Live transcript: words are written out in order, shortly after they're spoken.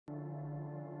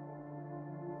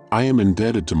I am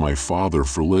indebted to my father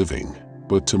for living,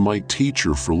 but to my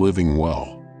teacher for living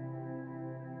well.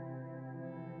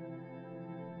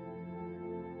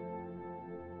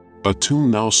 A tomb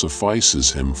now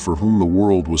suffices him for whom the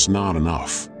world was not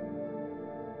enough.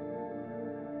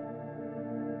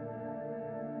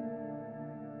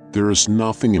 There is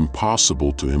nothing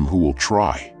impossible to him who will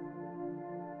try.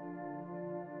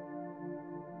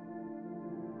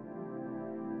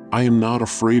 I am not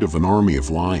afraid of an army of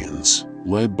lions,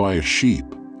 led by a sheep.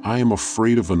 I am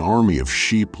afraid of an army of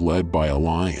sheep led by a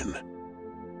lion.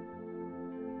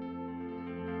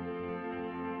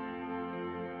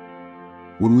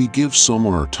 When we give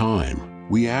someone our time,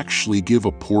 we actually give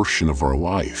a portion of our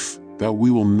life that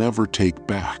we will never take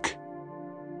back.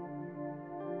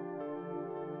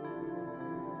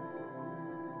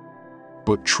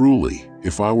 But truly,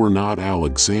 if I were not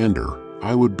Alexander,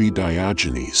 I would be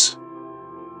Diogenes.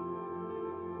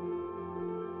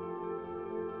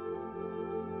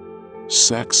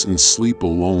 Sex and sleep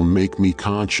alone make me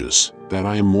conscious that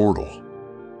I am mortal.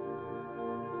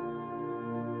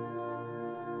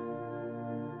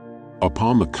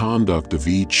 Upon the conduct of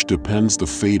each depends the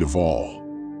fate of all.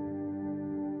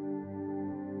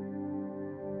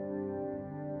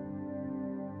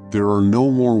 There are no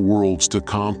more worlds to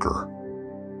conquer.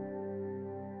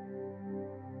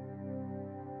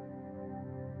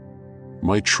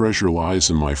 My treasure lies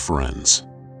in my friends.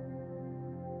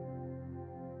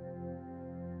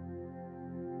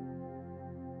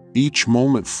 Each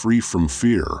moment free from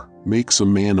fear makes a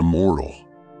man immortal.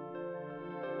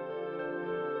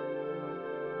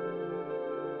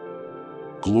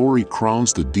 Glory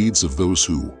crowns the deeds of those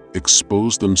who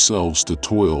expose themselves to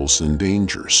toils and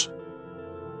dangers.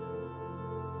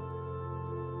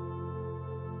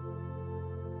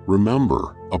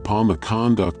 Remember, upon the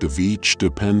conduct of each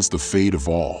depends the fate of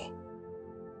all.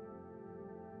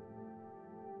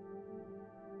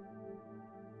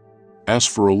 As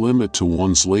for a limit to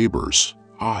one's labors,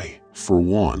 I, for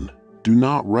one, do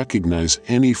not recognize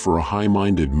any for a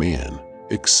high-minded man,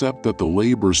 except that the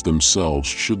labors themselves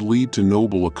should lead to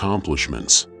noble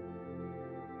accomplishments.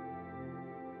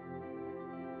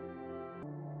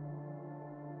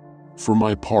 For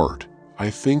my part, I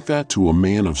think that to a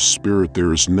man of spirit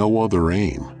there is no other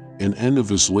aim, an end of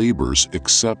his labors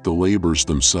except the labors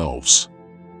themselves.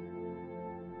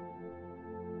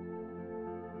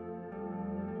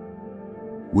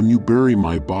 When you bury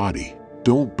my body,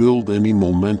 don't build any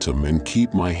momentum and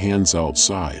keep my hands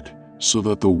outside, so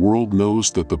that the world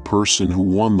knows that the person who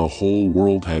won the whole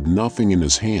world had nothing in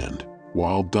his hand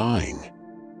while dying.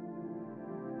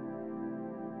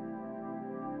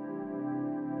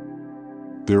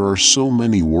 There are so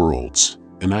many worlds,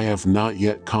 and I have not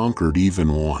yet conquered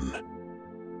even one.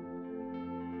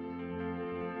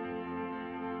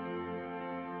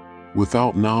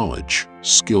 Without knowledge,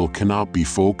 skill cannot be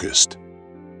focused.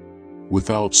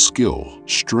 Without skill,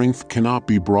 strength cannot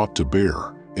be brought to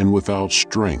bear, and without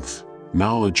strength,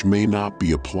 knowledge may not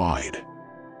be applied.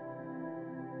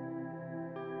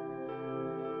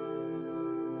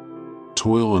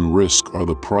 Toil and risk are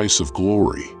the price of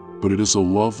glory, but it is a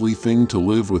lovely thing to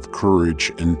live with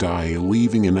courage and die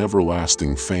leaving an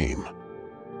everlasting fame.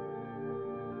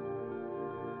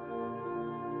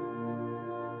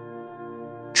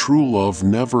 True love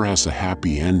never has a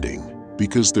happy ending,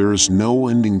 because there is no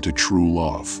ending to true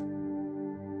love.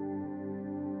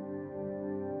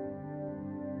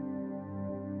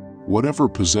 Whatever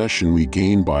possession we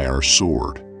gain by our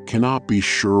sword cannot be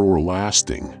sure or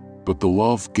lasting, but the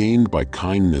love gained by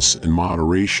kindness and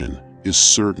moderation is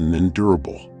certain and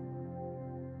durable.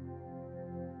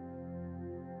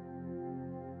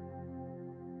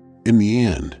 In the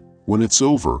end, when it's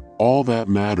over, all that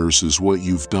matters is what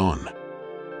you've done.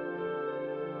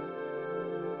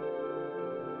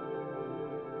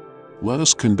 Let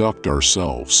us conduct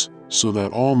ourselves so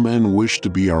that all men wish to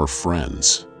be our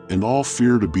friends, and all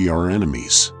fear to be our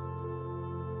enemies.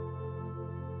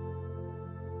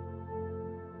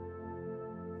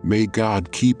 May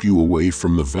God keep you away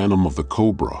from the venom of the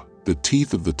cobra, the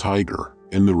teeth of the tiger,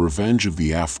 and the revenge of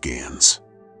the Afghans.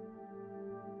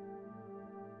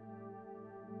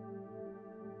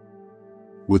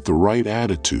 With the right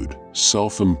attitude,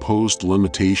 self-imposed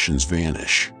limitations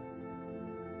vanish.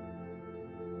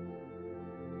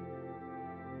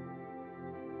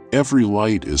 Every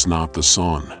light is not the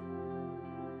sun.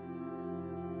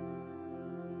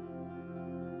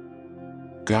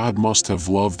 God must have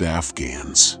loved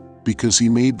Afghans, because he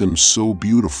made them so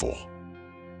beautiful.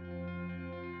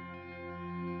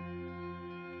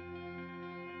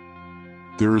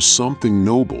 There is something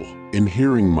noble in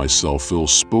hearing myself ill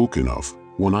spoken of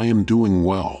when I am doing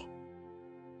well.